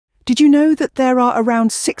Did you know that there are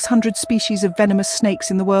around 600 species of venomous snakes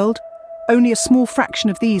in the world? Only a small fraction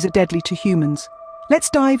of these are deadly to humans. Let's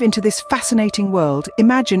dive into this fascinating world.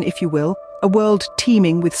 Imagine, if you will, a world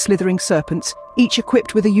teeming with slithering serpents, each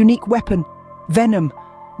equipped with a unique weapon: venom.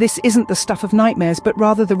 This isn't the stuff of nightmares, but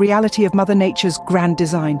rather the reality of Mother Nature's grand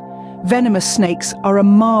design. Venomous snakes are a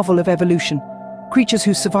marvel of evolution, creatures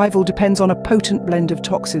whose survival depends on a potent blend of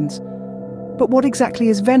toxins. But what exactly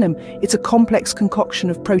is venom? It's a complex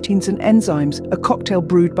concoction of proteins and enzymes, a cocktail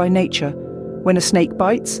brewed by nature. When a snake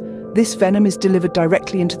bites, this venom is delivered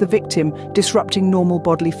directly into the victim, disrupting normal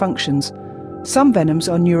bodily functions. Some venoms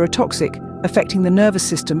are neurotoxic, affecting the nervous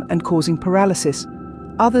system and causing paralysis.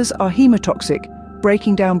 Others are hemotoxic,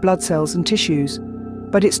 breaking down blood cells and tissues.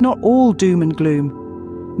 But it's not all doom and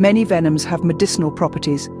gloom. Many venoms have medicinal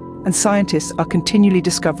properties, and scientists are continually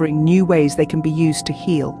discovering new ways they can be used to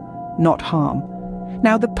heal, not harm.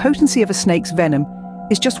 Now, the potency of a snake's venom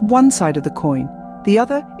is just one side of the coin. The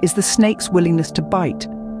other is the snake's willingness to bite.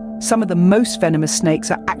 Some of the most venomous snakes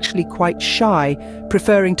are actually quite shy,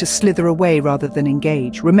 preferring to slither away rather than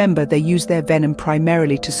engage. Remember, they use their venom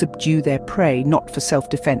primarily to subdue their prey, not for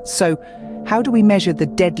self-defense. So, how do we measure the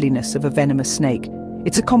deadliness of a venomous snake?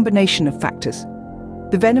 It's a combination of factors: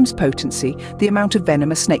 the venom's potency, the amount of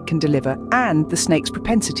venom a snake can deliver, and the snake's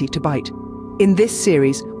propensity to bite. In this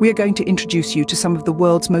series, we are going to introduce you to some of the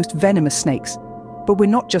world's most venomous snakes. But we're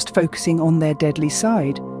not just focusing on their deadly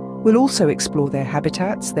side. We'll also explore their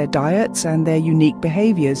habitats, their diets, and their unique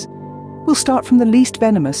behaviors. We'll start from the least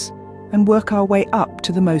venomous and work our way up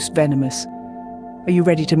to the most venomous. Are you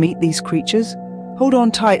ready to meet these creatures? Hold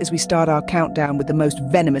on tight as we start our countdown with the most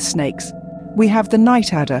venomous snakes. We have the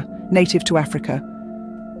night adder, native to Africa.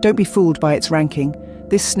 Don't be fooled by its ranking.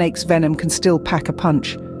 This snake's venom can still pack a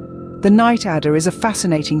punch. The night adder is a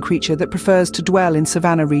fascinating creature that prefers to dwell in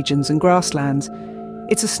savanna regions and grasslands.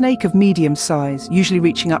 It's a snake of medium size, usually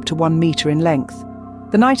reaching up to 1 meter in length.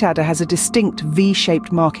 The night adder has a distinct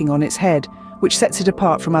V-shaped marking on its head, which sets it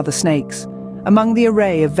apart from other snakes. Among the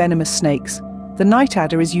array of venomous snakes, the night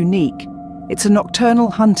adder is unique. It's a nocturnal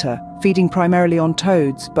hunter, feeding primarily on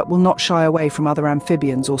toads, but will not shy away from other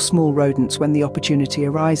amphibians or small rodents when the opportunity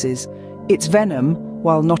arises. Its venom,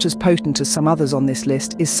 while not as potent as some others on this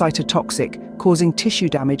list, is cytotoxic, causing tissue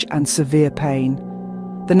damage and severe pain.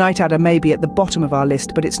 The night adder may be at the bottom of our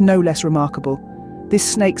list, but it's no less remarkable. This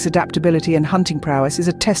snake's adaptability and hunting prowess is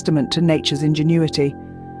a testament to nature's ingenuity.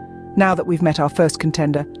 Now that we've met our first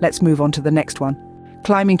contender, let's move on to the next one.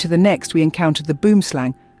 Climbing to the next, we encountered the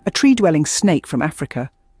boomslang, a tree-dwelling snake from Africa.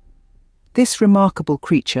 This remarkable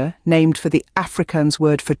creature, named for the Afrikaans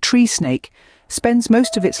word for tree snake, spends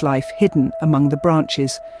most of its life hidden among the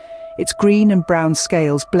branches. Its green and brown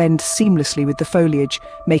scales blend seamlessly with the foliage,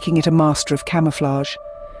 making it a master of camouflage.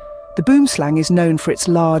 The boomslang is known for its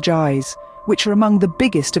large eyes, which are among the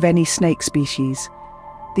biggest of any snake species.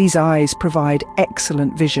 These eyes provide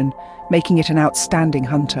excellent vision, making it an outstanding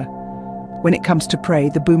hunter. When it comes to prey,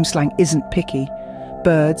 the boomslang isn't picky.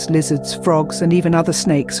 Birds, lizards, frogs, and even other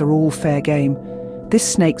snakes are all fair game. This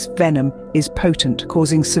snake's venom is potent,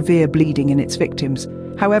 causing severe bleeding in its victims.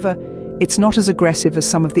 However, it's not as aggressive as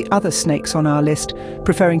some of the other snakes on our list,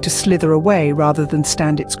 preferring to slither away rather than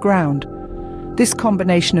stand its ground. This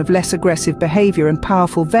combination of less aggressive behavior and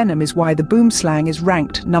powerful venom is why the boomslang is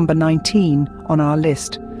ranked number 19 on our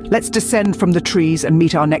list. Let's descend from the trees and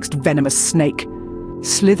meet our next venomous snake.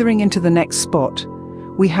 Slithering into the next spot,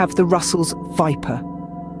 we have the Russell's viper,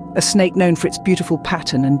 a snake known for its beautiful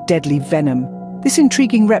pattern and deadly venom. This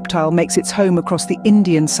intriguing reptile makes its home across the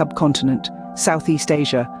Indian subcontinent, Southeast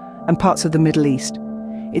Asia, and parts of the Middle East.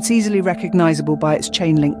 It's easily recognizable by its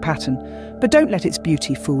chain-link pattern, but don't let its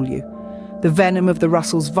beauty fool you. The venom of the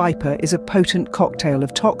Russell's viper is a potent cocktail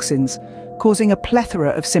of toxins, causing a plethora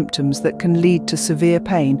of symptoms that can lead to severe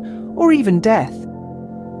pain or even death.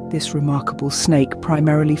 This remarkable snake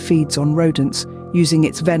primarily feeds on rodents, using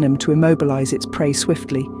its venom to immobilize its prey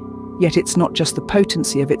swiftly. Yet it's not just the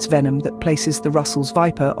potency of its venom that places the Russell's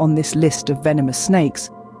viper on this list of venomous snakes.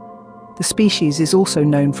 The species is also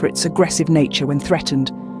known for its aggressive nature when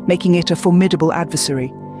threatened, making it a formidable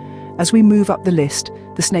adversary. As we move up the list,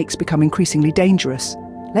 the snakes become increasingly dangerous.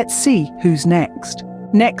 Let's see who's next.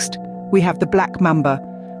 Next, we have the black mamba,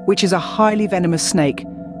 which is a highly venomous snake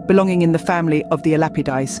belonging in the family of the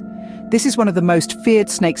Elapidae. This is one of the most feared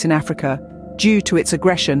snakes in Africa due to its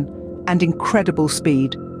aggression and incredible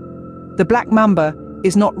speed. The black mamba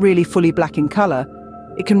is not really fully black in colour.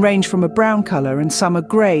 It can range from a brown colour, and some are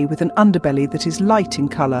grey with an underbelly that is light in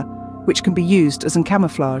colour, which can be used as a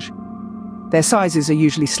camouflage. Their sizes are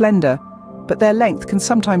usually slender, but their length can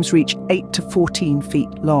sometimes reach 8 to 14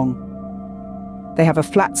 feet long. They have a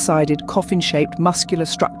flat-sided, coffin-shaped,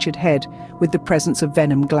 muscular-structured head with the presence of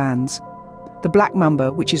venom glands. The black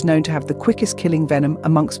mamba, which is known to have the quickest killing venom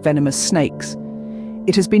amongst venomous snakes.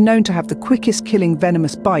 It has been known to have the quickest killing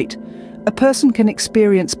venomous bite. A person can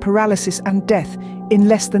experience paralysis and death in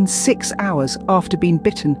less than 6 hours after being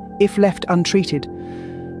bitten if left untreated.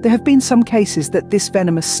 There have been some cases that this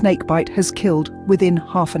venomous snake bite has killed within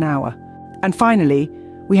half an hour. And finally,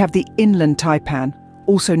 we have the inland taipan,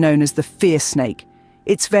 also known as the fierce snake.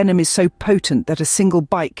 Its venom is so potent that a single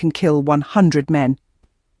bite can kill 100 men.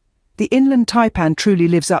 The inland taipan truly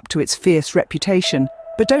lives up to its fierce reputation,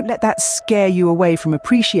 but don't let that scare you away from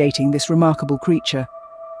appreciating this remarkable creature.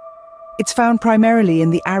 It's found primarily in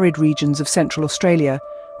the arid regions of Central Australia,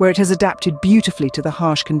 where it has adapted beautifully to the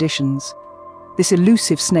harsh conditions. This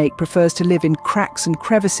elusive snake prefers to live in cracks and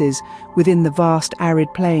crevices within the vast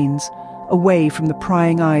arid plains, away from the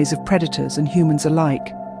prying eyes of predators and humans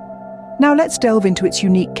alike. Now let's delve into its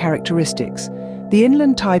unique characteristics. The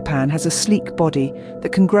inland taipan has a sleek body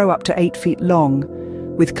that can grow up to 8 feet long,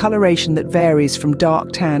 with coloration that varies from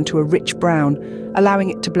dark tan to a rich brown, allowing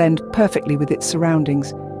it to blend perfectly with its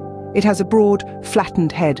surroundings. It has a broad,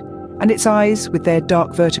 flattened head, and its eyes, with their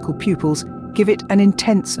dark vertical pupils, give it an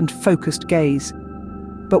intense and focused gaze.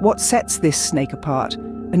 But what sets this snake apart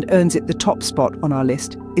and earns it the top spot on our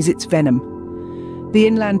list is its venom. The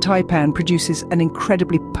inland taipan produces an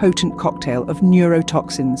incredibly potent cocktail of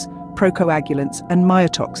neurotoxins, procoagulants and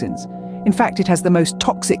myotoxins. In fact, it has the most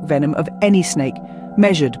toxic venom of any snake,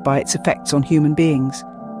 measured by its effects on human beings.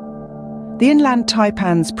 The inland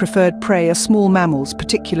taipan's preferred prey are small mammals,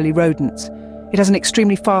 particularly rodents. It has an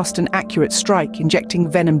extremely fast and accurate strike, injecting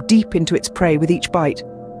venom deep into its prey with each bite.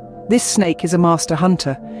 This snake is a master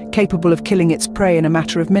hunter, capable of killing its prey in a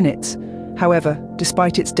matter of minutes. However,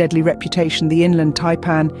 despite its deadly reputation, the inland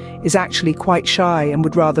taipan is actually quite shy and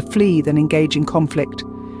would rather flee than engage in conflict.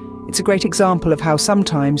 It's a great example of how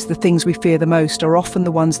sometimes the things we fear the most are often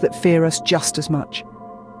the ones that fear us just as much.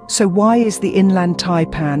 So why is the inland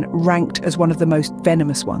taipan ranked as one of the most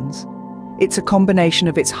venomous ones? It's a combination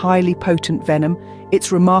of its highly potent venom,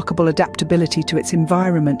 its remarkable adaptability to its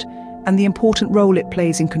environment, and the important role it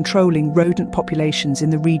plays in controlling rodent populations in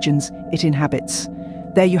the regions it inhabits.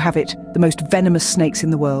 There you have it, the most venomous snakes in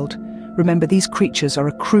the world. Remember, these creatures are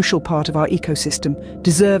a crucial part of our ecosystem,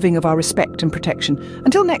 deserving of our respect and protection.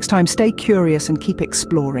 Until next time, stay curious and keep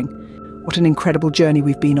exploring. What an incredible journey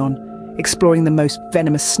we've been on, exploring the most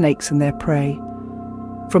venomous snakes and their prey.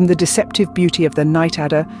 From the deceptive beauty of the night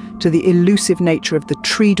adder to the elusive nature of the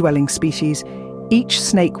tree-dwelling species, each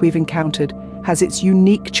snake we've encountered has its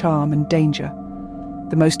unique charm and danger.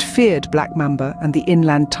 The most feared black mamba and the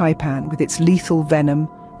inland taipan, with its lethal venom,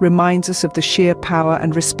 reminds us of the sheer power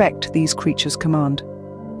and respect these creatures command.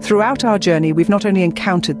 Throughout our journey, we've not only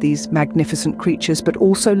encountered these magnificent creatures, but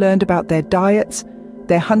also learned about their diets,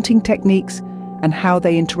 their hunting techniques, and how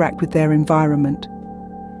they interact with their environment.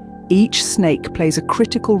 Each snake plays a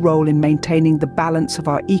critical role in maintaining the balance of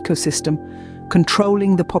our ecosystem,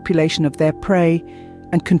 controlling the population of their prey,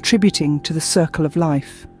 and contributing to the circle of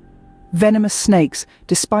life. Venomous snakes,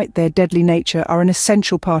 despite their deadly nature, are an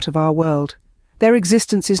essential part of our world. Their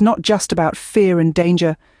existence is not just about fear and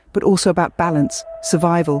danger, but also about balance,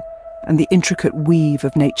 survival, and the intricate weave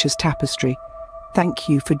of nature's tapestry. Thank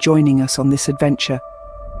you for joining us on this adventure.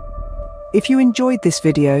 If you enjoyed this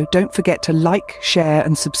video, don't forget to like, share,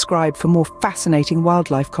 and subscribe for more fascinating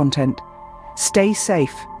wildlife content. Stay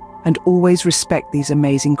safe and always respect these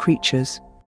amazing creatures.